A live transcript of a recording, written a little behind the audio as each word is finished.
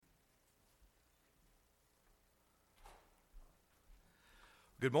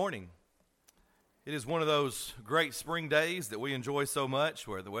Good morning. It is one of those great spring days that we enjoy so much,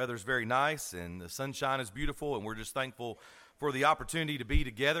 where the weather's very nice and the sunshine is beautiful, and we're just thankful for the opportunity to be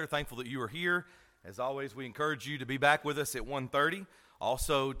together, thankful that you are here. As always, we encourage you to be back with us at 1:30.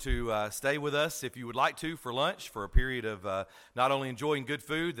 Also to stay with us if you would like to for lunch, for a period of not only enjoying good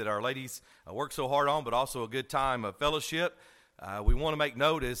food that our ladies work so hard on, but also a good time of fellowship. We want to make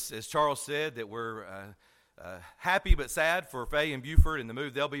note, as Charles said, that we're happy but sad for Faye and Buford and the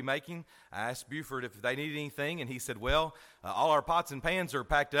move they'll be making. I asked Buford if they need anything, and he said, well, all our pots and pans are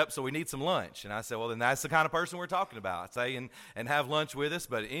packed up, so we need some lunch. And I said, well, then that's the kind of person we're talking about. Stay and have lunch with us.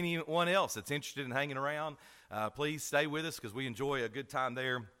 But anyone else that's interested in hanging around, please stay with us, because we enjoy a good time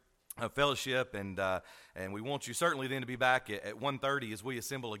there of fellowship, and we want you certainly then to be back at 1:30 as we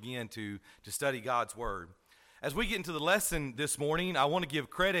assemble again to study God's Word. As we get into the lesson this morning, I want to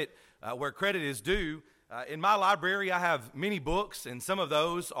give credit where credit is due. In my library, I have many books, and some of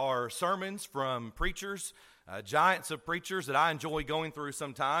those are sermons from preachers, giants of preachers that I enjoy going through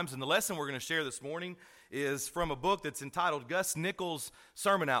sometimes. And the lesson we're going to share this morning is from a book that's entitled Gus Nichols'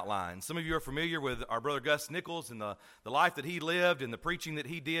 Sermon Outline. Some of you are familiar with our brother Gus Nichols and the life that he lived and the preaching that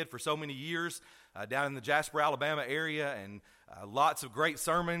he did for so many years down in the Jasper, Alabama area, and lots of great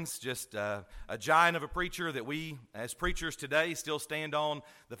sermons, just a giant of a preacher that we, as preachers today, still stand on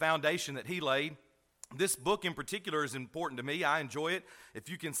the foundation that he laid. This book in particular is important to me. I enjoy it. If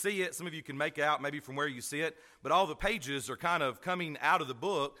you can see it, some of you can make out maybe from where you see it, but all the pages are kind of coming out of the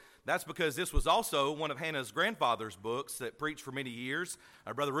book. That's because this was also one of Hannah's grandfather's books that preached for many years.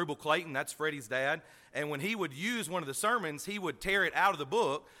 Our brother Rubel Clayton, that's Freddie's dad. And when he would use one of the sermons, he would tear it out of the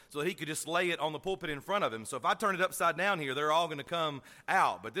book so that he could just lay it on the pulpit in front of him. So if I turn it upside down here, they're all going to come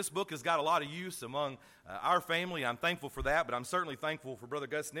out. But this book has got a lot of use among our family. I'm thankful for that, but I'm certainly thankful for Brother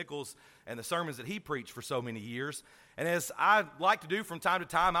Gus Nichols and the sermons that he preached for so many years. And as I like to do from time to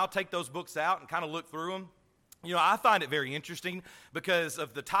time, I'll take those books out and kind of look through them. You know, I find it very interesting because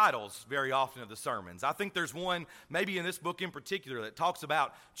of the titles very often of the sermons. I think there's one, maybe in this book in particular, that talks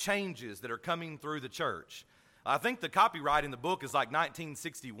about changes that are coming through the church. I think the copyright in the book is like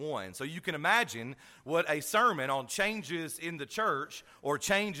 1961, so you can imagine what a sermon on changes in the church or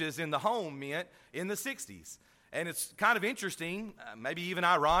changes in the home meant in the 60s. And it's kind of interesting, maybe even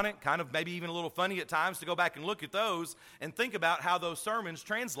ironic, kind of maybe even a little funny at times to go back and look at those and think about how those sermons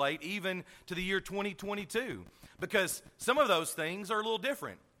translate even to the year 2022. Because some of those things are a little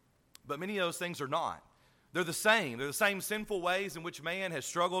different, but many of those things are not. They're the same. They're the same sinful ways in which man has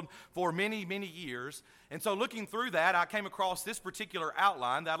struggled for many, many years. And so looking through that, I came across this particular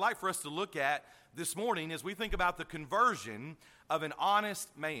outline that I'd like for us to look at this morning as we think about the conversion of an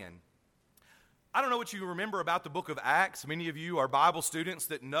honest man. I don't know what you remember about the book of Acts. Many of you are Bible students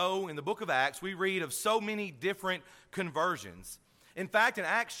that know in the book of Acts we read of so many different conversions. In fact, in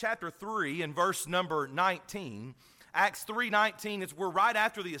Acts chapter 3 and verse number 19, Acts 3:19, we're right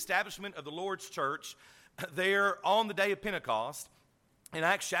after the establishment of the Lord's church there on the day of Pentecost. In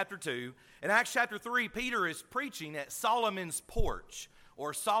Acts chapter 2, in Acts chapter 3, Peter is preaching at Solomon's porch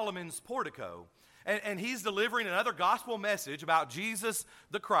or Solomon's portico. And he's delivering another gospel message about Jesus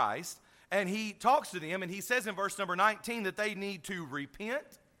the Christ. And he talks to them, and he says in verse number 19 that they need to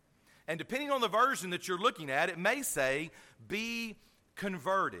repent. And depending on the version that you're looking at, it may say, be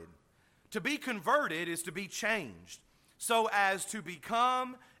converted. To be converted is to be changed, so as to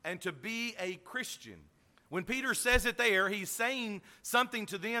become and to be a Christian. When Peter says it there, he's saying something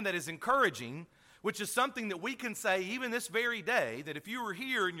to them that is encouraging, which is something that we can say even this very day, that if you are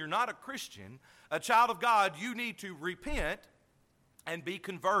here and you're not a Christian, a child of God, you need to repent and be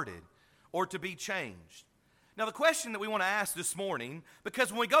converted, or to be changed. Now, the question that we want to ask this morning,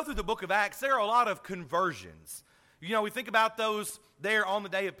 because when we go through the book of Acts, there are a lot of conversions. You know, we think about those there on the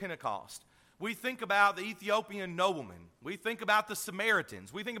day of Pentecost. We think about the Ethiopian nobleman. We think about the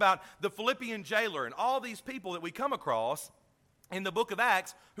Samaritans. We think about the Philippian jailer and all these people that we come across in the book of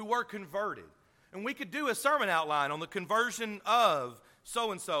Acts who were converted. And we could do a sermon outline on the conversion of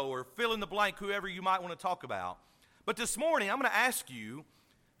so-and-so or fill in the blank, whoever you might want to talk about. But this morning, I'm going to ask you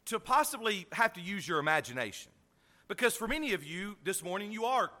to possibly have to use your imagination. Because for many of you this morning, you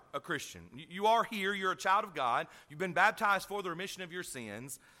are a Christian. You are here, you're a child of God. You've been baptized for the remission of your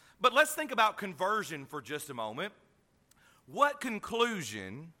sins. But let's think about conversion for just a moment. What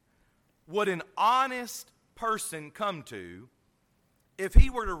conclusion would an honest person come to if he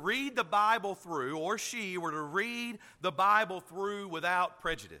were to read the Bible through, or she were to read the Bible through without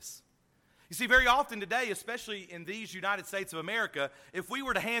prejudice? You see, very often today, especially in these United States of America, if we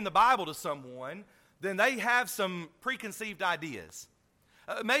were to hand the Bible to someone, then they have some preconceived ideas.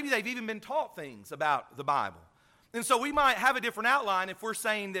 Maybe they've even been taught things about the Bible. And so we might have a different outline if we're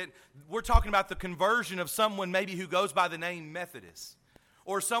saying that we're talking about the conversion of someone maybe who goes by the name Methodist,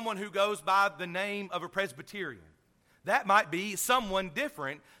 or someone who goes by the name of a Presbyterian. That might be someone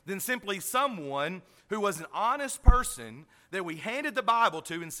different than simply someone who was an honest person that we handed the Bible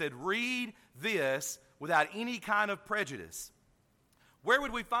to and said, read this without any kind of prejudice. Where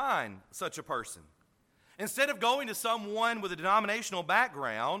would we find such a person? Instead of going to someone with a denominational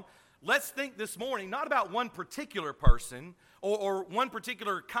background, let's think this morning not about one particular person or one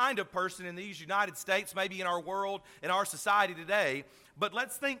particular kind of person in these United States, maybe in our world, in our society today, but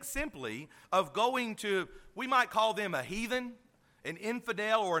let's think simply of going to, we might call them a heathen, an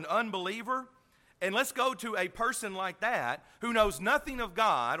infidel, or an unbeliever, and let's go to a person like that who knows nothing of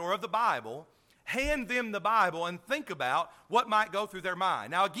God or of the Bible, hand them the Bible, and think about what might go through their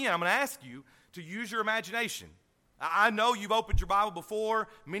mind. Now again, I'm going to ask you to use your imagination. I know you've opened your Bible before.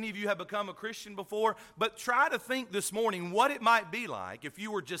 Many of you have become a Christian before. But try to think this morning what it might be like if you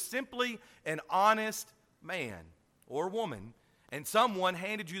were just simply an honest man or woman and someone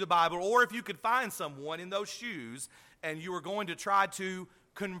handed you the Bible, or if you could find someone in those shoes and you were going to try to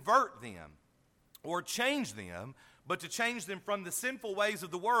convert them or change them, but to change them from the sinful ways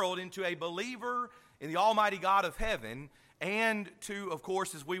of the world into a believer in the Almighty God of heaven, and to, of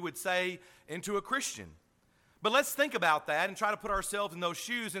course, as we would say, into a Christian. But let's think about that and try to put ourselves in those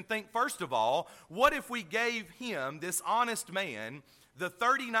shoes and think, first of all, what if we gave him, this honest man, the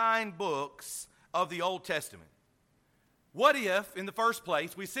 39 books of the Old Testament? What if, in the first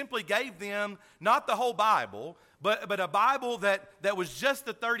place, we simply gave them not the whole Bible, but a Bible that was just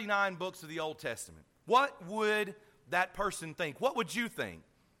the 39 books of the Old Testament? What would that person think? What would you think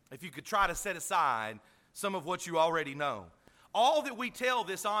if you could try to set aside some of what you already know? All that we tell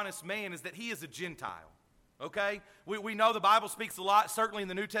this honest man is that he is a Gentile. Okay? We know the Bible speaks a lot, certainly in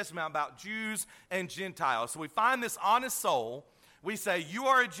the New Testament, about Jews and Gentiles. So we find this honest soul. We say, you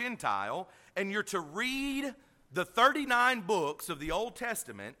are a Gentile, and you're to read the 39 books of the Old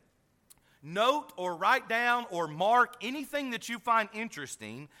Testament, note or write down or mark anything that you find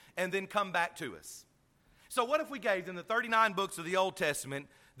interesting, and then come back to us. So what if we gave them the 39 books of the Old Testament,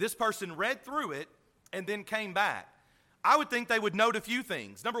 this person read through it, and then came back? I would think they would note a few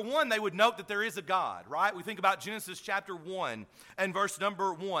things. Number one, they would note that there is a God, right? We think about Genesis chapter 1 and verse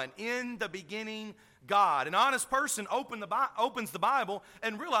number 1. In the beginning, God. An honest person opens the Bible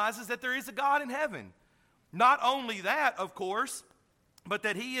and realizes that there is a God in heaven. Not only that, of course, but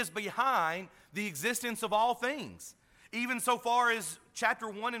that he is behind the existence of all things. Even so far as chapter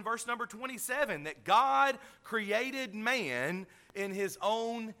 1 and verse number 27, that God created man in his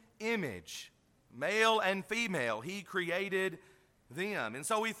own image. Male and female, he created them. And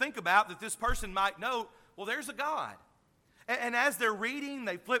so we think about that this person might note, well, there's a God. And as they're reading,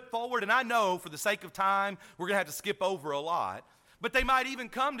 they flip forward, and I know for the sake of time, we're going to have to skip over a lot, but they might even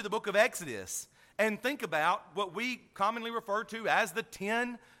come to the book of Exodus and think about what we commonly refer to as the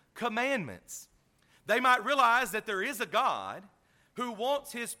 10 Commandments. They might realize that there is a God who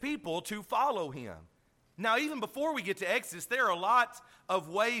wants his people to follow him. Now, even before we get to Exodus, there are lots of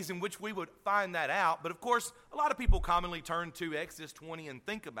ways in which we would find that out. But of course, a lot of people commonly turn to Exodus 20 and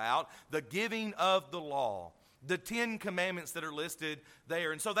think about the giving of the law, the 10 commandments that are listed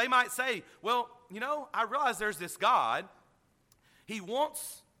there. And so they might say, well, I realize there's this God. He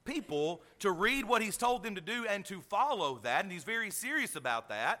wants people to read what he's told them to do and to follow that, and he's very serious about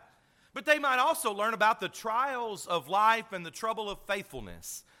that. But they might also learn about the trials of life and the trouble of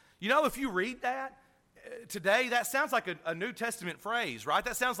faithfulness. If you read that today, that sounds like a New Testament phrase, right?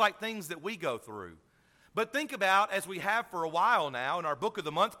 That sounds like things that we go through. But think about, as we have for a while now in our Book of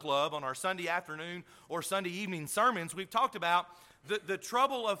the Month Club on our Sunday afternoon or Sunday evening sermons, we've talked about the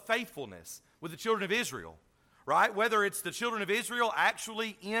trouble of faithfulness with the children of Israel, right? Whether it's the children of Israel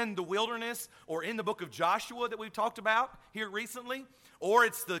actually in the wilderness or in the book of Joshua that we've talked about here recently, or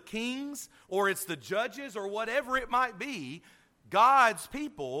it's the kings, or it's the judges, or whatever it might be, God's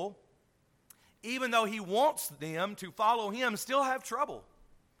people, even though he wants them to follow him, still have trouble.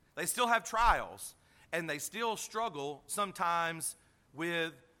 They still have trials, and they still struggle sometimes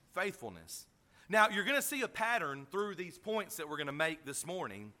with faithfulness. Now, you're going to see a pattern through these points that we're going to make this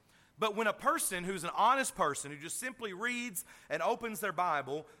morning. But when a person who's an honest person, who just simply reads and opens their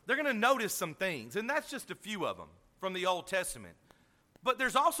Bible, they're going to notice some things. And that's just a few of them from the Old Testament. But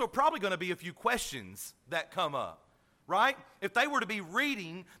there's also probably going to be a few questions that come up, right? If they were to be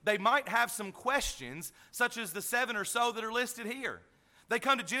reading, they might have some questions, such as the 7 or so that are listed here. They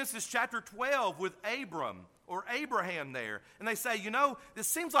come to Genesis chapter 12 with Abram or Abraham there, and they say, this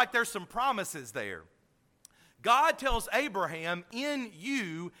seems like there's some promises there. God tells Abraham, in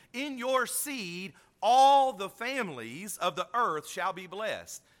you, in your seed, all the families of the earth shall be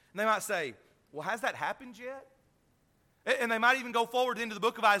blessed. And they might say, well, has that happened yet? And they might even go forward into the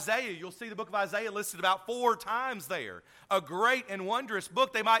book of Isaiah. You'll see the book of Isaiah listed about 4 times there. A great and wondrous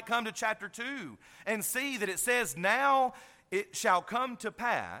book. They might come to chapter 2 and see that it says, now it shall come to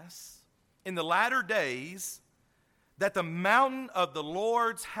pass in the latter days that the mountain of the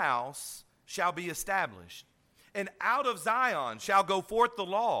Lord's house shall be established. And out of Zion shall go forth the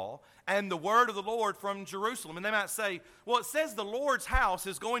law and the word of the Lord from Jerusalem. And they might say, well, it says the Lord's house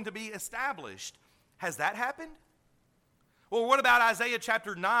is going to be established. Has that happened? Well, what about Isaiah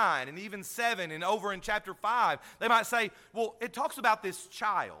chapter 9 and even 7 and over in chapter 5? They might say, well, it talks about this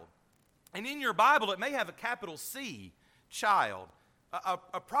child. And in your Bible, it may have a capital C, child,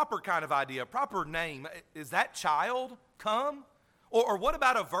 a proper kind of idea, a proper name. Is that child come? Or what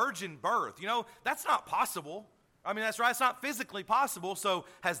about a virgin birth? You know, that's not possible. I mean, that's right, it's not physically possible, so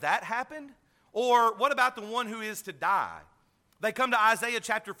has that happened? Or what about the one who is to die? They come to Isaiah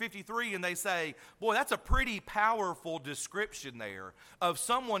chapter 53 and they say, boy, that's a pretty powerful description there of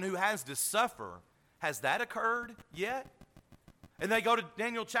someone who has to suffer. Has that occurred yet? And they go to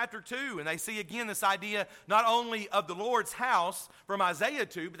Daniel chapter 2 and they see again this idea not only of the Lord's house from Isaiah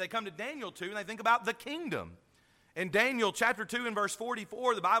 2, but they come to Daniel 2 and they think about the kingdom. In Daniel chapter 2 and verse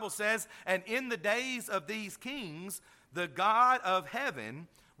 44, the Bible says, and in the days of these kings, the God of heaven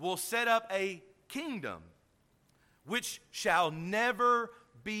will set up a kingdom which shall never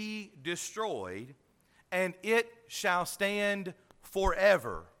be destroyed, and it shall stand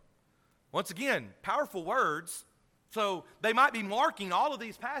forever. Once again, powerful words. So they might be marking all of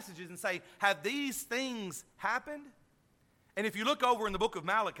these passages and say, have these things happened? And if you look over in the book of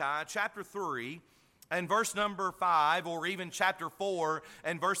Malachi, chapter 3, and verse number 5, or even chapter 4,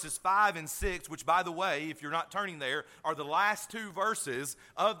 and verses 5 and 6, which, by the way, if you're not turning there, are the last 2 verses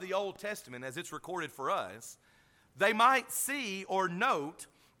of the Old Testament as it's recorded for us, they might see or note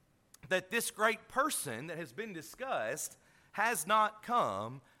that this great person that has been discussed has not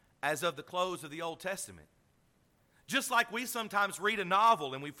come as of the close of the Old Testament. Just like we sometimes read a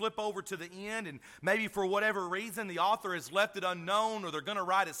novel and we flip over to the end and maybe for whatever reason the author has left it unknown or they're going to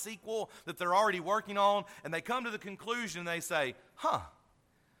write a sequel that they're already working on and they come to the conclusion and they say, I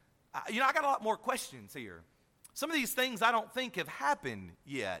got a lot more questions here. Some of these things I don't think have happened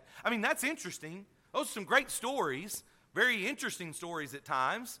yet. I mean, that's interesting. Those are some great stories, very interesting stories at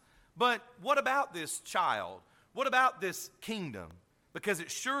times. But what about this child? What about this kingdom? Because it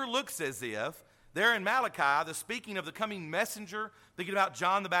sure looks as if there in Malachi, the speaking of the coming messenger, thinking about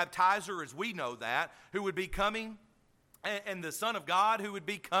John the Baptizer as we know that, who would be coming, and the Son of God who would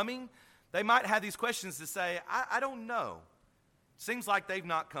be coming, they might have these questions to say, I don't know. Seems like they've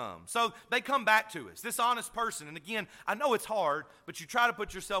not come. So they come back to us, this honest person. And again, I know it's hard, but you try to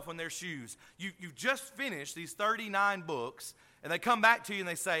put yourself in their shoes. You've just finished these 39 books, and they come back to you and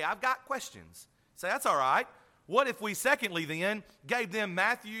they say, I've got questions. Say, that's all right. What if we secondly then gave them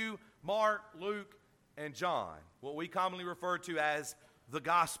Matthew, Mark, Luke, and John, what we commonly refer to as the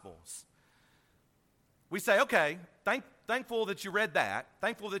Gospels? We say, okay, thankful that you read that,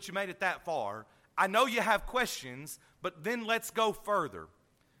 thankful that you made it that far. I know you have questions, but then let's go further.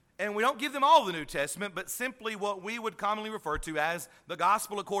 And we don't give them all the New Testament, but simply what we would commonly refer to as the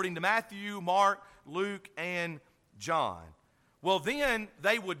Gospel according to Matthew, Mark, Luke, and John. Well, then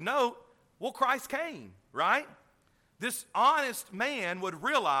they would note, well, Christ came, right? This honest man would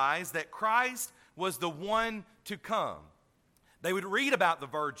realize that Christ was the one to come. They would read about the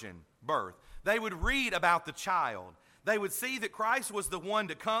virgin birth. They would read about the child. They would see that Christ was the one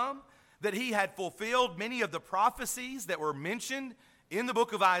to come, that he had fulfilled many of the prophecies that were mentioned in the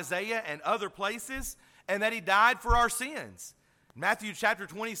book of Isaiah and other places, and that he died for our sins. Matthew chapter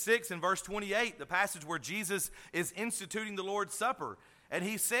 26 and verse 28, the passage where Jesus is instituting the Lord's Supper, and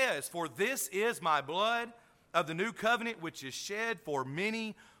he says, for this is my blood of the new covenant, which is shed for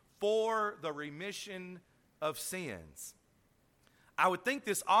many for the remission of sins. I would think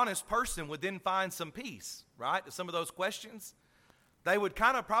this honest person would then find some peace, right, to some of those questions. They would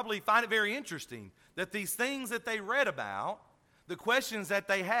kind of probably find it very interesting that these things that they read about, the questions that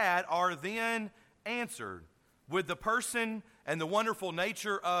they had, are then answered with the person and the wonderful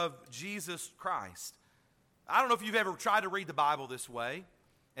nature of Jesus Christ. I don't know if you've ever tried to read the Bible this way.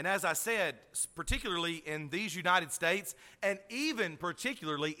 And as I said, particularly in these United States, and even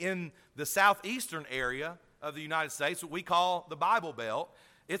particularly in the southeastern area of the United States, what we call the Bible Belt,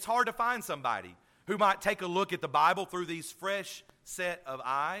 it's hard to find somebody who might take a look at the Bible through these fresh set of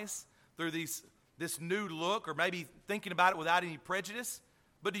eyes, through this new look, or maybe thinking about it without any prejudice.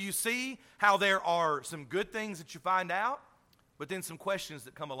 But do you see how there are some good things that you find out, but then some questions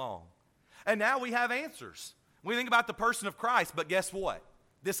that come along? And now we have answers. We think about the person of Christ, but guess what?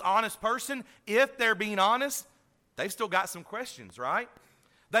 This honest person, if they're being honest, they've still got some questions, right?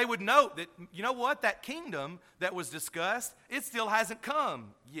 They would note that, you know what, that kingdom that was discussed, it still hasn't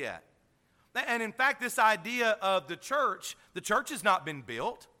come yet. And in fact, this idea of the church has not been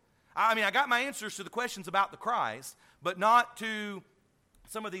built. I mean, I got my answers to the questions about the Christ, but not to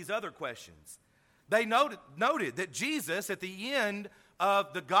some of these other questions. They noted that Jesus, at the end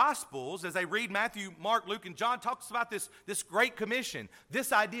of the Gospels, as they read Matthew, Mark, Luke, and John, talks about this great commission,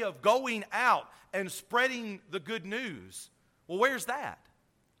 this idea of going out and spreading the good news. Well, where's that?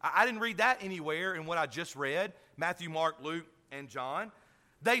 I didn't read that anywhere in what I just read, Matthew, Mark, Luke, and John.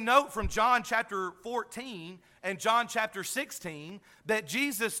 They note from John chapter 14 and John chapter 16 that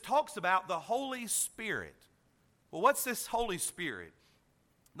Jesus talks about the Holy Spirit. Well, what's this Holy Spirit?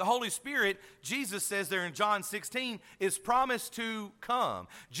 The Holy Spirit, Jesus says there in John 16, is promised to come.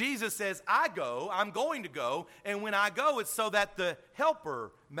 Jesus says, I'm going to go, and when I go, it's so that the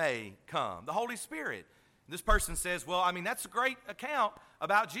Helper may come, the Holy Spirit. This person says, well, I mean, that's a great account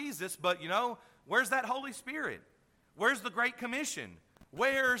about Jesus, but, where's that Holy Spirit? Where's the Great Commission?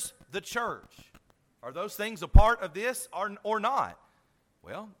 Where's the church? Are those things a part of this or not?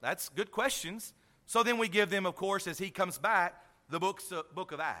 Well, that's good questions. So then we give them, of course, as he comes back, the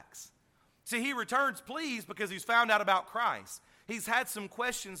book of Acts. See, he returns pleased because he's found out about Christ. He's had some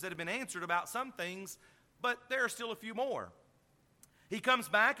questions that have been answered about some things, but there are still a few more. He comes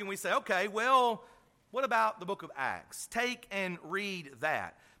back and we say, okay, well, what about the book of Acts? Take and read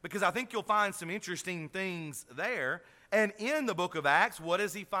that, because I think you'll find some interesting things there. And in the book of Acts, what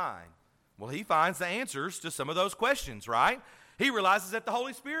does he find? Well, he finds the answers to some of those questions, right? He realizes that the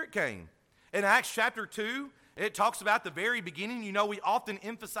Holy Spirit came. In Acts chapter 2, it talks about the very beginning. We often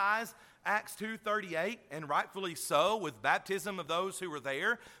emphasize Acts 2:38, and rightfully so, with baptism of those who were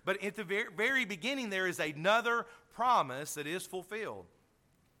there. But at the very beginning, there is another promise that is fulfilled.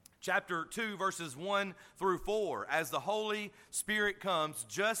 Chapter 2, verses 1 through 4, as the Holy Spirit comes,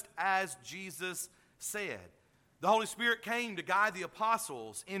 just as Jesus said. The Holy Spirit came to guide the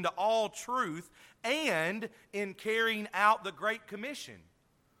apostles into all truth and in carrying out the Great Commission.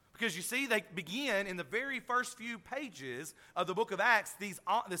 Because you see, they begin in the very first few pages of the book of Acts,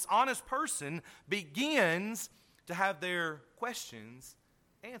 this honest person begins to have their questions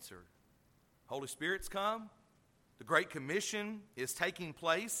answered. Holy Spirit's come. The Great Commission is taking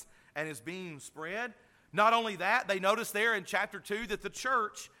place and is being spread. Not only that, they notice there in chapter 2 that the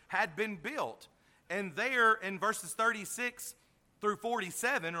church had been built. And there in verses 36 through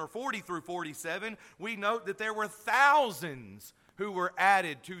 47, or 40 through 47, we note that there were thousands who were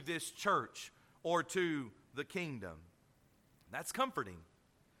added to this church or to the kingdom. That's comforting.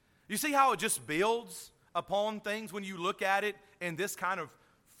 You see how it just builds upon things when you look at it in this kind of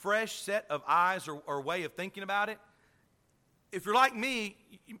fresh set of eyes or way of thinking about it? If you're like me,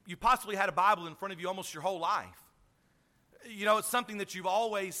 you possibly had a Bible in front of you almost your whole life. It's something that you've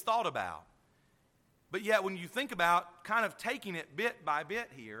always thought about. But yet when you think about kind of taking it bit by bit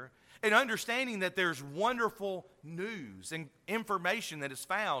here and understanding that there's wonderful news and information that is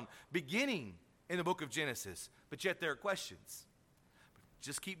found beginning in the book of Genesis, but yet there are questions.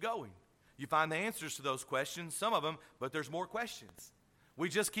 Just keep going. You find the answers to those questions, some of them, but there's more questions. We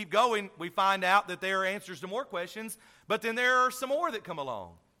just keep going. We find out that there are answers to more questions, but then there are some more that come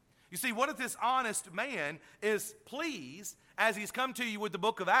along. You see, what if this honest man is pleased as he's come to you with the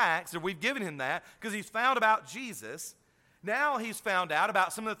book of Acts, or we've given him that, because he's found about Jesus. Now he's found out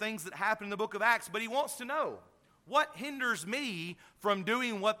about some of the things that happened in the book of Acts, but he wants to know, what hinders me from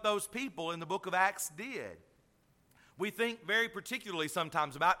doing what those people in the book of Acts did? We think very particularly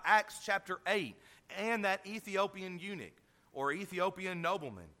sometimes about Acts chapter 8 and that Ethiopian eunuch or Ethiopian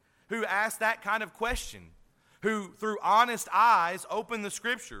nobleman who asked that kind of question, who through honest eyes opened the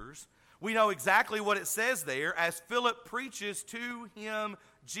scriptures. We know exactly what it says there as Philip preaches to him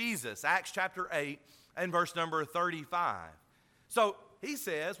Jesus, Acts chapter 8 and verse number 35. So he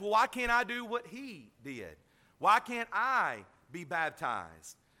says, well, why can't I do what he did? Why can't I be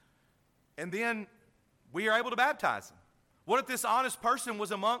baptized? And then we are able to baptize him. What if this honest person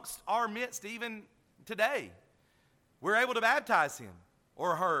was amongst our midst even today? We're able to baptize him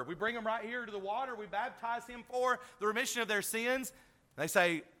or her. We bring them right here to the water. We baptize him for the remission of their sins. They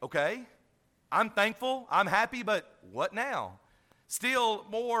say, okay, I'm thankful, I'm happy, but what now? Still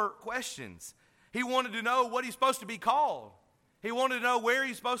more questions. He wanted to know what he's supposed to be called. He wanted to know where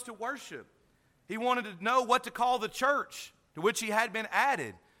he's supposed to worship. He wanted to know what to call the church to which he had been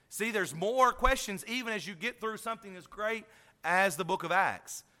added. See, there's more questions even as you get through something as great as the book of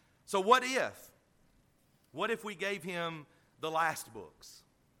Acts. So what if we gave him the last books?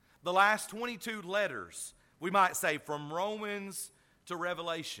 The last 22 letters, we might say, from Romans to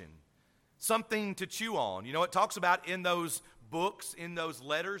Revelation. Something to chew on. You know, it talks about in those books, in those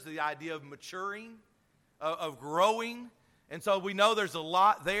letters, the idea of maturing, of growing. And so we know there's a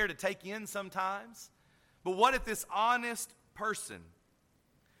lot there to take in sometimes. But what if this honest person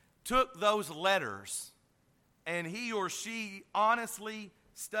took those letters and he or she honestly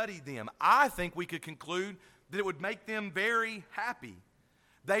studied them? I think we could conclude that it would make them very happy.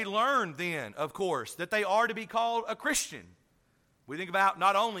 They learned then, of course, that they are to be called a Christian. We think about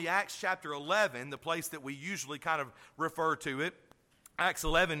not only Acts chapter 11, the place that we usually kind of refer to it, Acts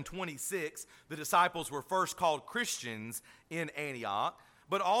 11:26, the disciples were first called Christians in Antioch,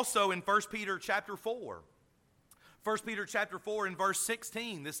 but also in 1 Peter chapter 4. 1 Peter chapter 4 in verse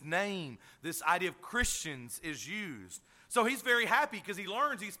 16, this name, this idea of Christians is used. So he's very happy because he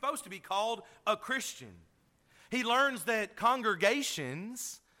learns he's supposed to be called a Christian. He learns that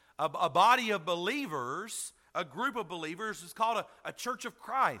congregations, a body of believers, a group of believers is called a church of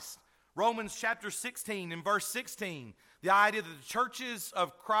Christ. Romans chapter 16 and verse 16, the idea that the churches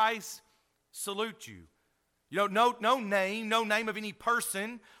of Christ salute you. You know, no name of any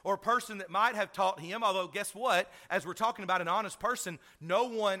person or person that might have taught him, although guess what? As we're talking about an honest person, no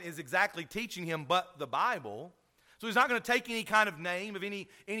one is exactly teaching him but the Bible. So he's not going to take any kind of name of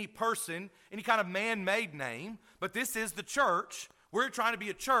any person, any kind of man-made name, but this is the church. We're trying to be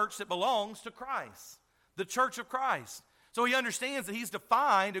a church that belongs to Christ, the church of Christ. So he understands that he's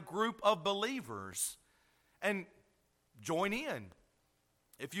defined a group of believers. And join in.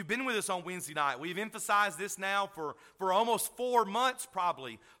 If you've been with us on Wednesday night, we've emphasized this now for almost 4 months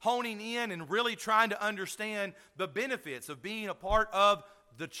probably, honing in and really trying to understand the benefits of being a part of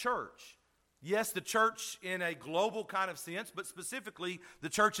the church. Yes, the church in a global kind of sense, but specifically the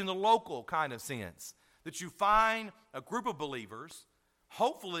church in the local kind of sense. That you find a group of believers,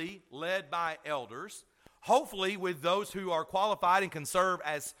 hopefully led by elders, hopefully with those who are qualified and can serve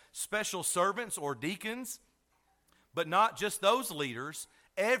as special servants or deacons, but not just those leaders,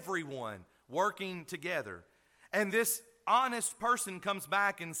 everyone working together. And this honest person comes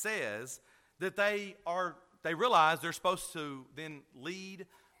back and says that they realize they're supposed to then lead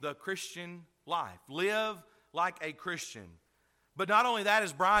the Christian life, live like a Christian. But not only that,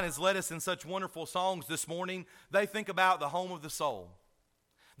 as Brian has led us in such wonderful songs this morning, they think about the home of the soul.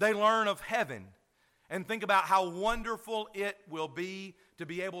 They learn of heaven and think about how wonderful it will be to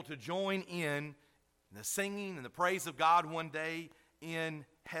be able to join in the singing and the praise of God one day in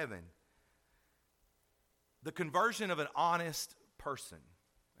heaven. The conversion of an honest person,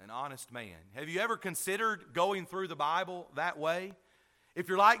 an honest man. Have you ever considered going through the Bible that way? If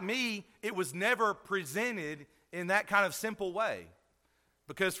you're like me, it was never presented in that kind of simple way.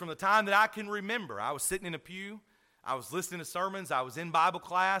 Because from the time that I can remember, I was sitting in a pew, I was listening to sermons, I was in Bible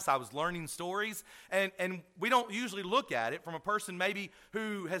class, I was learning stories, and we don't usually look at it from a person maybe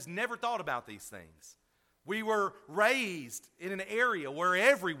who has never thought about these things. We were raised in an area where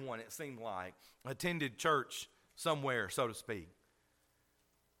everyone, it seemed like, attended church somewhere, so to speak.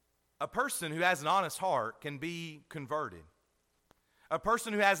 A person who has an honest heart can be converted. A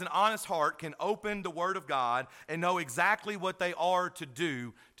person who has an honest heart can open the Word of God and know exactly what they are to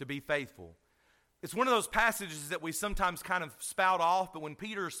do to be faithful. It's one of those passages that we sometimes kind of spout off, but when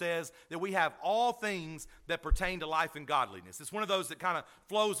Peter says that we have all things that pertain to life and godliness, it's one of those that kind of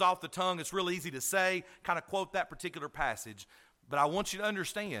flows off the tongue. It's real easy to say, kind of quote that particular passage. But I want you to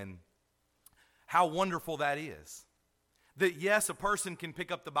understand how wonderful that is. That yes, a person can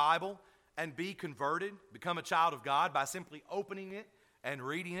pick up the Bible and be converted, become a child of God by simply opening it and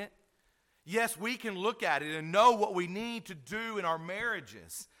reading it. Yes, we can look at it and know what we need to do in our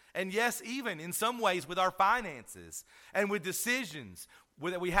marriages. And yes, even in some ways with our finances and with decisions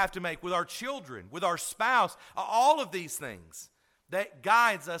that we have to make with our children, with our spouse, all of these things that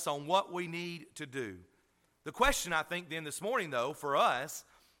guides us on what we need to do. The question I think then this morning though for us,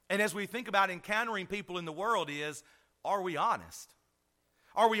 and as we think about encountering people in the world is, are we honest?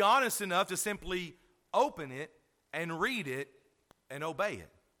 Are we honest enough to simply open it and read it and obey it?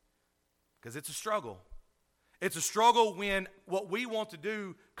 Because it's a struggle. It's a struggle when what we want to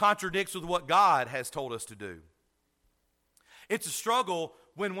do contradicts with what God has told us to do. It's a struggle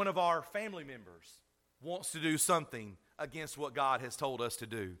when one of our family members wants to do something against what God has told us to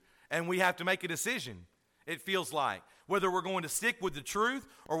do. And we have to make a decision, it feels like, whether we're going to stick with the truth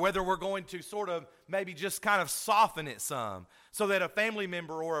or whether we're going to sort of maybe just kind of soften it some so that a family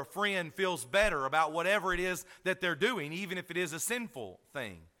member or a friend feels better about whatever it is that they're doing, even if it is a sinful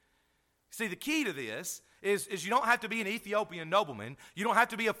thing. See, the key to this is you don't have to be an Ethiopian nobleman. You don't have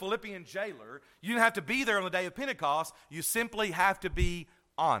to be a Philippian jailer. You don't have to be there on the day of Pentecost. You simply have to be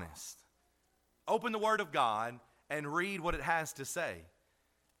honest. Open the Word of God and read what it has to say.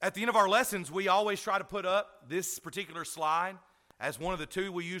 At the end of our lessons, we always try to put up this particular slide as one of the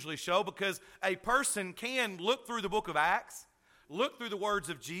two we usually show, because a person can look through the book of Acts, look through the words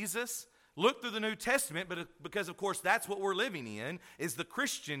of Jesus, look through the New Testament, but because, of course, that's what we're living in, is the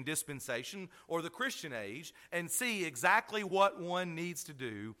Christian dispensation or the Christian age, and see exactly what one needs to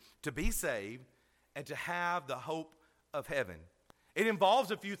do to be saved and to have the hope of heaven. It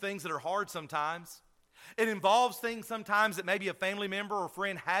involves a few things that are hard sometimes. It involves things sometimes that maybe a family member or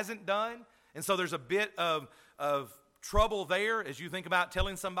friend hasn't done, and so there's a bit of trouble there as you think about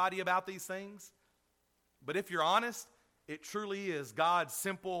telling somebody about these things. But if you're honest, it truly is God's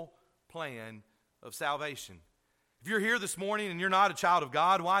simple plan of salvation. If you're here this morning and you're not a child of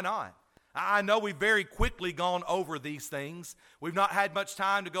God, why not? I know we've very quickly gone over these things. We've not had much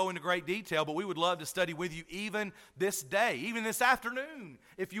time to go into great detail, but we would love to study with you even this day, even this afternoon,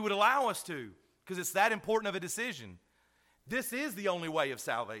 if you would allow us to, because it's that important of a decision. This is the only way of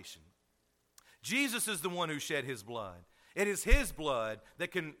salvation. Jesus is the one who shed his blood. It is his blood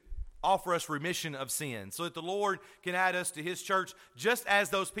that can offer us remission of sin, so that the Lord can add us to his church, just as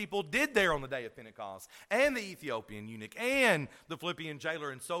those people did there on the day of Pentecost, and the Ethiopian eunuch, and the Philippian jailer,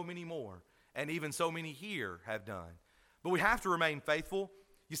 and so many more, and even so many here have done. But we have to remain faithful.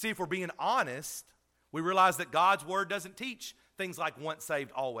 You see, if we're being honest, we realize that God's word doesn't teach things like once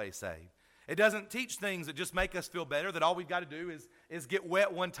saved, always saved. It doesn't teach things that just make us feel better, that all we've got to do is get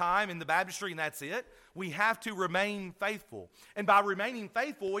wet one time in the baptistry and that's it. We have to remain faithful. And by remaining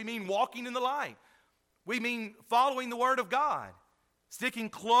faithful, we mean walking in the light. We mean following the Word of God, sticking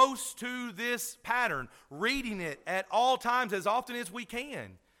close to this pattern, reading it at all times as often as we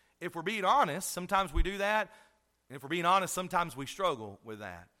can. If we're being honest, sometimes we do that. And if we're being honest, sometimes we struggle with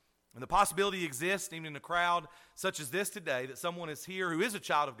that. And the possibility exists, even in a crowd such as this today, that someone is here who is a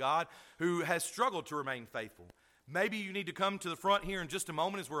child of God who has struggled to remain faithful. Maybe you need to come to the front here in just a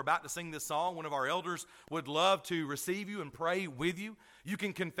moment as we're about to sing this song. One of our elders would love to receive you and pray with you. You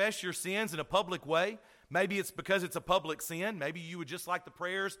can confess your sins in a public way. Maybe it's because it's a public sin. Maybe you would just like the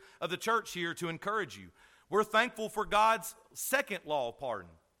prayers of the church here to encourage you. We're thankful for God's second law of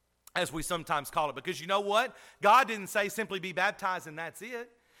pardon, as we sometimes call it, because you know what? God didn't say simply be baptized and that's it.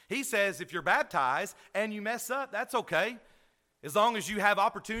 He says if you're baptized and you mess up, that's okay. As long as you have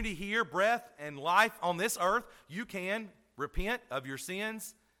opportunity here, breath and life on this earth, you can repent of your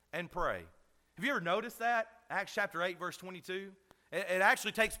sins and pray. Have you ever noticed that? Acts chapter 8, verse 22. It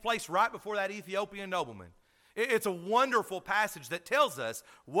actually takes place right before that Ethiopian nobleman. It's a wonderful passage that tells us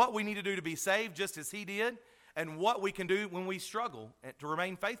what we need to do to be saved, just as he did, and what we can do when we struggle to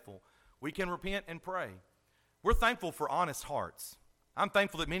remain faithful. We can repent and pray. We're thankful for honest hearts. I'm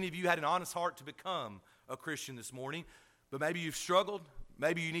thankful that many of you had an honest heart to become a Christian this morning, but maybe you've struggled.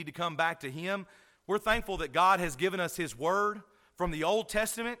 Maybe you need to come back to him. We're thankful that God has given us his word from the Old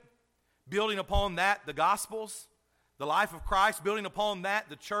Testament, building upon that the Gospels, the life of Christ, building upon that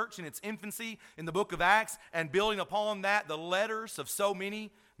the church in its infancy in the book of Acts, and building upon that the letters of so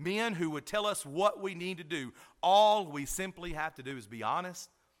many men who would tell us what we need to do. All we simply have to do is be honest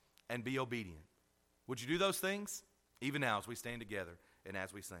and be obedient. Would you do those things? Even now as we stand together and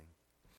as we sing.